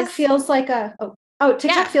otherwise TikTok feels like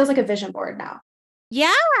TikTok feels like a vision board now.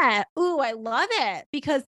 Yeah. Ooh, I love it.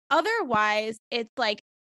 Because otherwise it's like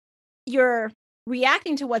you're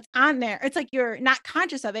reacting to what's on there. It's like you're not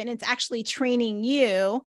conscious of it, and it's actually training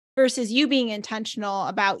you versus you being intentional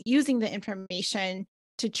about using the information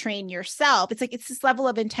to train yourself. It's like it's this level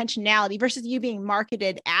of intentionality versus you being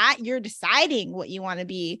marketed at. You're deciding what you want to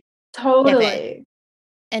be totally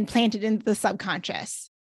and planted into the subconscious.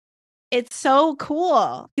 It's so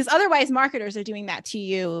cool, because otherwise marketers are doing that to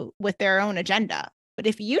you with their own agenda. But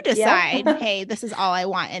if you decide, hey, this is all I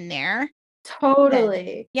want in there.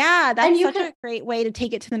 Totally. Yeah, that's such a great way to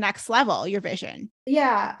take it to the next level, your vision.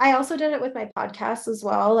 Yeah, I also did it with my podcast as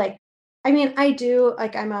well. Like, I mean, I do,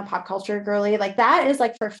 like, I'm a pop culture girly. Like, that is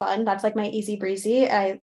like for fun. That's like my easy breezy.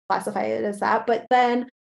 I classify it as that. But then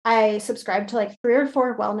I subscribed to like 3 or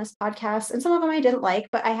 4 wellness podcasts, and some of them I didn't like,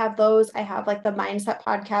 but I have those. I have like the mindset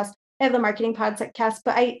podcast. I have the marketing podcast,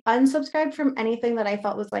 but I unsubscribed from anything that I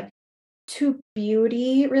felt was like too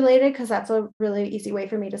beauty related, because that's a really easy way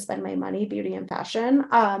for me to spend my money, beauty and fashion,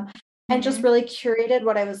 and just really curated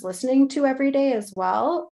what I was listening to every day as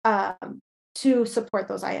well, to support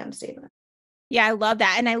those I am statements. Yeah, I love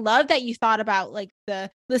that. And I love that you thought about like the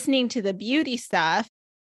listening to the beauty stuff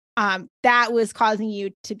that was causing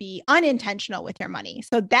you to be unintentional with your money.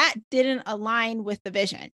 So that didn't align with the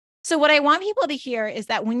vision. So what I want people to hear is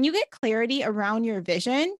that when you get clarity around your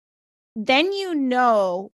vision, then you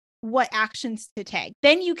know what actions to take.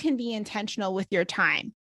 Then you can be intentional with your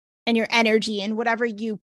time and your energy and whatever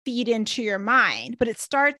you feed into your mind. But it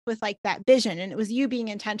starts with like that vision, and it was you being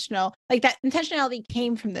intentional. Like that intentionality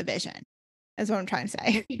came from the vision, is what I'm trying to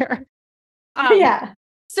say here. Yeah.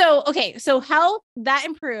 So, okay. So how that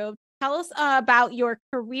improved, tell us about your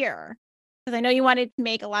career. Because I know you wanted to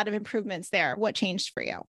make a lot of improvements there. What changed for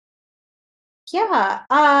you? Yeah.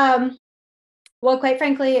 Well, quite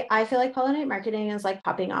frankly, I feel like Pollinate Marketing is like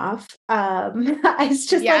popping off. It's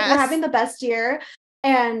just like we're having the best year.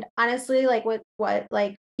 And honestly, like what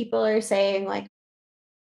like people are saying, like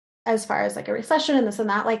as far as like a recession and this and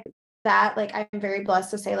that, like I'm very blessed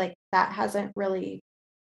to say like that hasn't really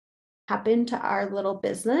happened to our little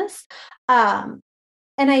business. And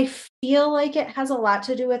I feel like it has a lot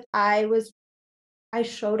to do with I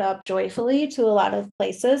showed up joyfully to a lot of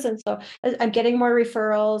places. And so I'm getting more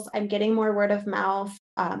referrals. I'm getting more word of mouth.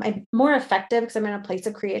 I'm more effective because I'm in a place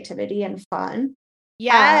of creativity and fun.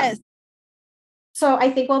 Yes. So I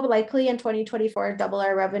think we'll likely in 2024 double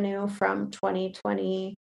our revenue from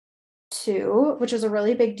 2022, which is a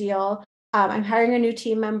really big deal. I'm hiring a new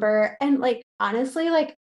team member. And like, honestly,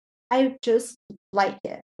 like, I just like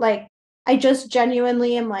it. Like, I just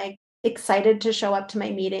genuinely am like excited to show up to my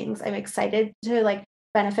meetings. I'm excited to like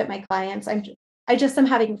benefit my clients. I just am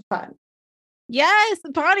having fun. Yes,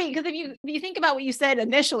 funny, because if you think about what you said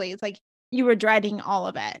initially, it's like you were dreading all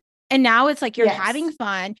of it. And now it's like you're Yes. having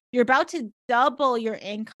fun. You're about to double your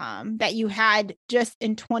income that you had just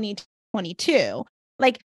in 2022.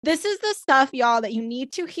 Like, this is the stuff, y'all, that you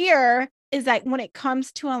need to hear, is that when it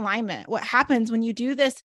comes to alignment, what happens when you do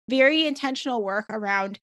this very intentional work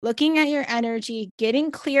around looking at your energy, getting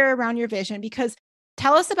clear around your vision. Because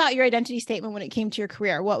tell us about your identity statement when it came to your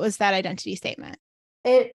career. What was that identity statement?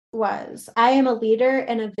 It was, I am a leader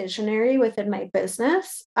and a visionary within my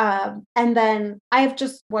business. And then I have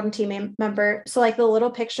just one team member. So like the little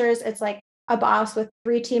pictures, it's like a boss with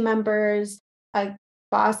 3 team members, a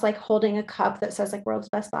boss like holding a cup that says like world's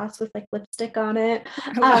best boss with like lipstick on it.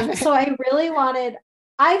 So I really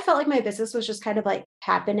I felt like my business was just kind of like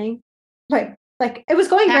happening. Like it was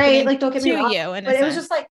going great. Like, don't get me wrong, but it was just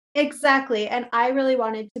like, exactly. And I really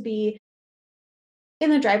wanted to be in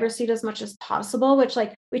the driver's seat as much as possible, which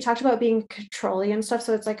like we talked about being controlling and stuff.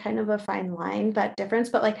 So it's like kind of a fine line, that difference.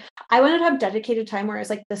 But like I wanted to have dedicated time where I was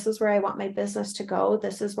like, this is where I want my business to go.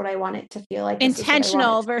 This is what I want it to feel like.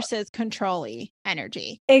 Intentional versus controlling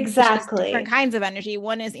energy. Exactly. Different kinds of energy.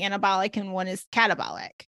 One is anabolic and one is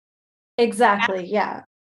catabolic. Exactly. Yeah.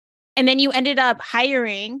 And then you ended up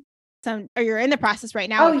hiring or you're in the process right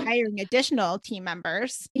now of hiring additional team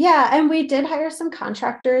members. Yeah. And we did hire some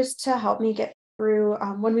contractors to help me get through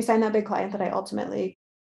when we signed that big client that I ultimately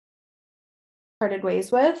parted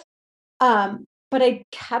ways with. But I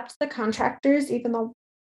kept the contractors, even though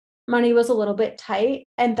money was a little bit tight.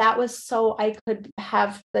 And that was so I could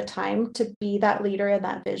have the time to be that leader and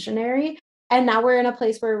that visionary. And now we're in a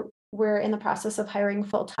place where we're in the process of hiring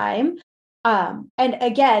full time. And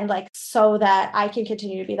again, like, so that I can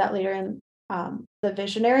continue to be that leader and the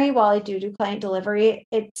visionary while I do client delivery.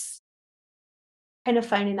 It's kind of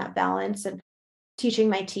finding that balance and teaching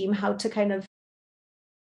my team how to kind of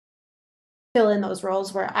fill in those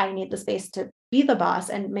roles where I need the space to be the boss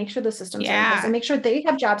and make sure the systems are in place and make sure they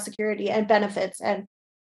have job security and benefits and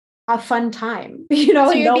a fun time, you know,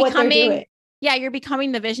 so and know what they're doing. Yeah, you're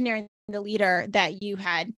becoming the visionary and the leader that you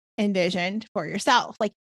had envisioned for yourself.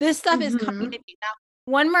 Like, this stuff is coming to you now.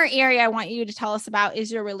 One more area I want you to tell us about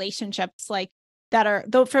is your relationships, like that are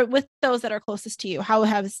with those that are closest to you. How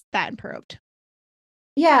has that improved?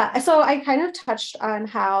 Yeah. So I kind of touched on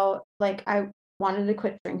how like I wanted to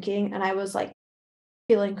quit drinking and I was like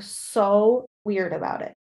feeling so weird about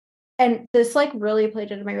it. And this like really played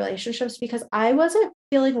into my relationships because I wasn't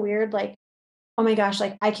feeling weird like, oh my gosh,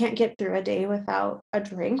 like I can't get through a day without a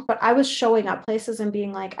drink. But I was showing up places and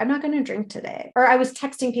being like, I'm not going to drink today. Or I was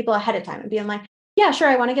texting people ahead of time and being like, yeah, sure,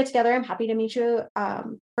 I want to get together. I'm happy to meet you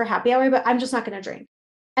for happy hour, but I'm just not going to drink.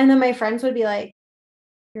 And then my friends would be like,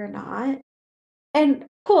 you're not? And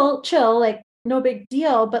cool, chill, like no big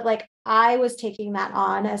deal. But like I was taking that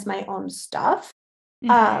on as my own stuff.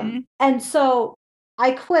 And so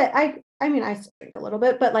I quit. I mean, I still drink a little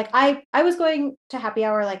bit, but like I was going to happy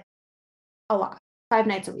hour like a lot, 5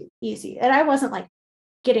 nights a week, easy. And I wasn't like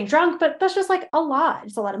getting drunk, but that's just like a lot.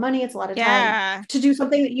 It's a lot of money. It's a lot of time to do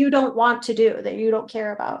something that you don't want to do, that you don't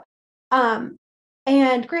care about.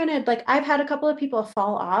 And granted, like I've had a couple of people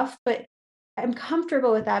fall off, but I'm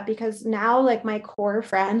comfortable with that because now like my core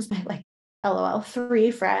friends, my like LOL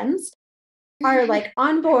 3 friends are like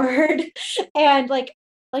on board. And like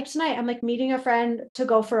tonight I'm like meeting a friend to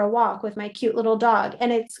go for a walk with my cute little dog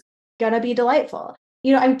and it's gonna be delightful.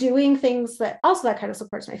 You know, I'm doing things that kind of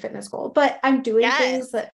supports my fitness goal, but I'm doing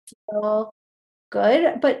things that feel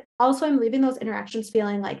good, but also I'm leaving those interactions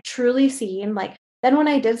feeling like truly seen. Like then when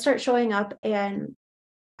I did start showing up and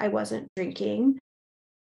I wasn't drinking,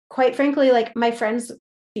 quite frankly, like my friend's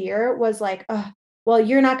fear was like, oh, well,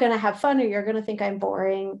 you're not going to have fun or you're going to think I'm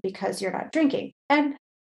boring because you're not drinking. And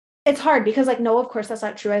it's hard because like, no, of course that's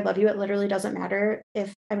not true. I love you. It literally doesn't matter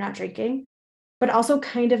if I'm not drinking, but also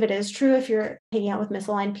kind of it is true if you're hanging out with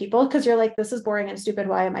misaligned people because you're like, this is boring and stupid.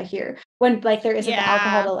 Why am I here? When like there isn't the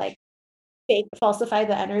alcohol to like fake falsify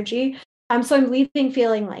the energy. So I'm leaving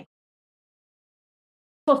feeling like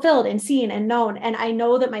fulfilled and seen and known. And I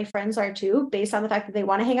know that my friends are too, based on the fact that they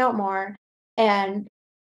want to hang out more. And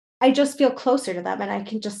I just feel closer to them and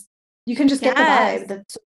you can just get the vibe.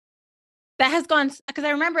 That has gone, because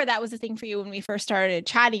I remember that was the thing for you when we first started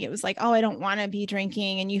chatting. It was like, oh, I don't want to be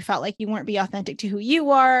drinking. And you felt like you weren't be authentic to who you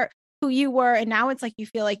were. And now it's like, you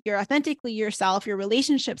feel like you're authentically yourself. Your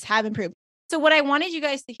relationships have improved. So what I wanted you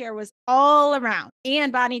guys to hear was all around,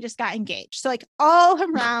 and Bonnie just got engaged. So like all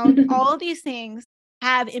around, all of these things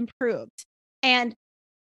have improved. And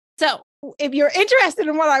so if you're interested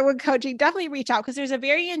in one-on-one coaching, definitely reach out because there's a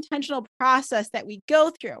very intentional process that we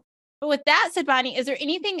go through. But with that said, Bonnie, is there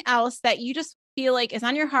anything else that you just feel like is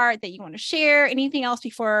on your heart that you want to share? Anything else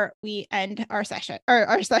before we end our session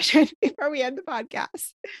before we end the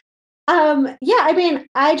podcast? Yeah, I mean,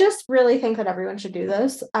 I just really think that everyone should do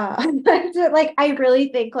this. Like, I really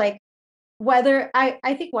think like whether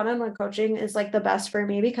I think one-on-one coaching is like the best for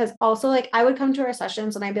me because also like I would come to our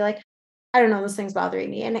sessions and I'd be like, I don't know, this thing's bothering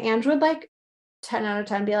me. And Ange would like 10 out of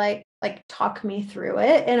 10 be like talk me through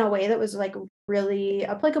it in a way that was like really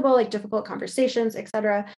applicable, like difficult conversations,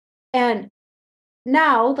 etc. And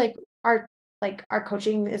now our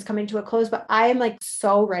coaching is coming to a close, but I'm like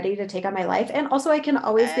so ready to take on my life. And also I can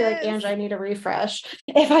always be like, Ange, I need a refresh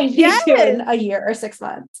if I need to in a year or 6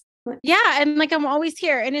 months. Yeah. And like, I'm always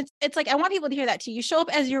here. And it's like, I want people to hear that too. You show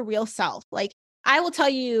up as your real self. Like, I will tell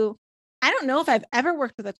you, I don't know if I've ever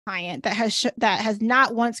worked with a client that has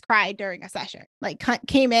not once cried during a session, like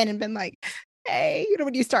came in and been like, hey,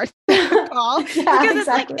 when you start the call, because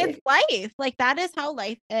exactly. It's life. Like, that is how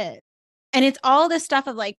life is. And it's all this stuff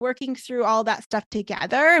of like working through all that stuff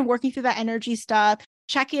together and working through that energy stuff,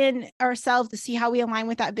 check in ourselves to see how we align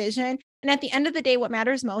with that vision. And at the end of the day, what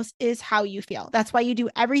matters most is how you feel. That's why you do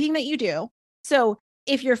everything that you do. So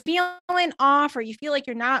if you're feeling off or you feel like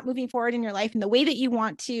you're not moving forward in your life in the way that you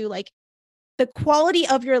want to, like, the quality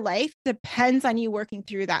of your life depends on you working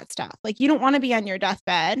through that stuff. Like, you don't want to be on your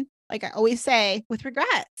deathbed, like I always say, with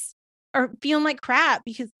regrets or feeling like crap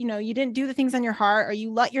because, you didn't do the things on your heart or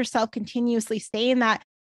you let yourself continuously stay in that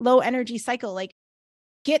low energy cycle. Like,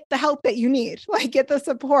 get the help that you need, like get the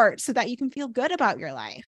support so that you can feel good about your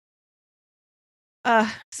life.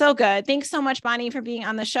 So good. Thanks so much, Bonnie, for being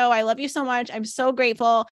on the show. I love you so much. I'm so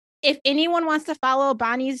grateful. If anyone wants to follow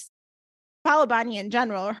Bonnie in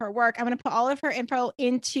general or her work, I'm going to put all of her info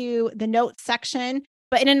into the notes section.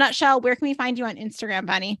 But in a nutshell, where can we find you on Instagram,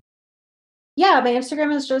 Bonnie? Yeah, my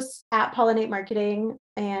Instagram is just @Pollinate Marketing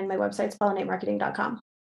and my website's pollinatemarketing.com.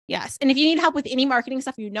 Yes. And if you need help with any marketing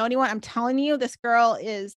stuff, anyone, I'm telling you, this girl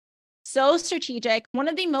is so strategic. One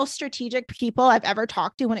of the most strategic people I've ever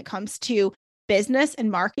talked to when it comes to business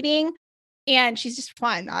and marketing. And she's just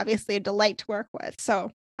fun, obviously a delight to work with.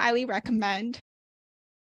 So highly recommend.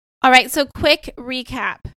 All right. So quick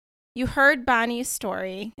recap. You heard Bonnie's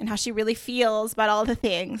story and how she really feels about all the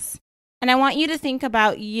things. And I want you to think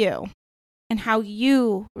about you and how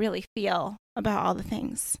you really feel about all the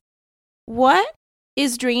things. What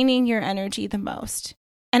is draining your energy the most?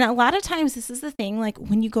 And a lot of times this is the thing, like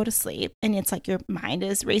when you go to sleep and it's like your mind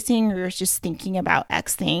is racing or you're just thinking about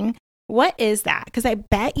X thing. What is that? Because I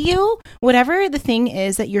bet you whatever the thing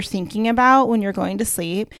is that you're thinking about when you're going to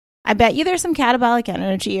sleep, I bet you there's some catabolic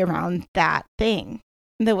energy around that thing,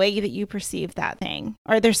 the way that you perceive that thing,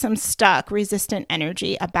 or there's some stuck resistant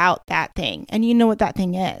energy about that thing. And you know what that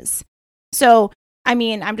thing is. So, I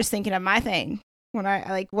mean, I'm just thinking of my thing when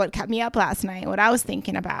I what kept me up last night, what I was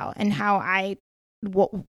thinking about and how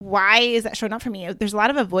why is that showing up for me? There's a lot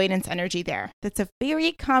of avoidance energy there. That's a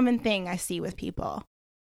very common thing I see with people.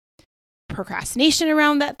 Procrastination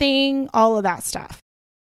around that thing, all of that stuff.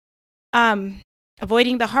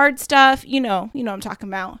 Avoiding the hard stuff, you know what I'm talking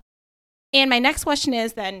about. And my next question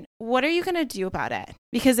is then, what are you going to do about it?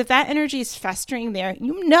 Because if that energy is festering there,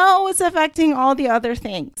 it's affecting all the other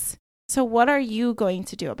things. So what are you going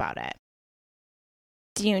to do about it?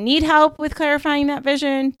 Do you need help with clarifying that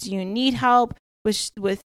vision? Do you need help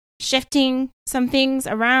with shifting some things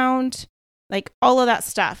around? Like all of that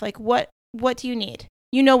stuff. Like what do you need?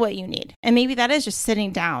 You know what you need. And maybe that is just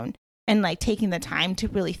sitting down and like taking the time to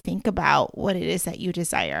really think about what it is that you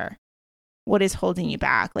desire. What is holding you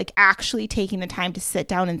back? Like actually taking the time to sit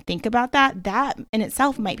down and think about that in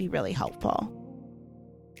itself might be really helpful.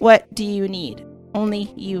 What do you need?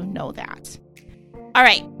 Only you know that. All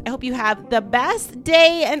right. I hope you have the best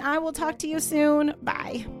day and I will talk to you soon.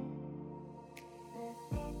 Bye.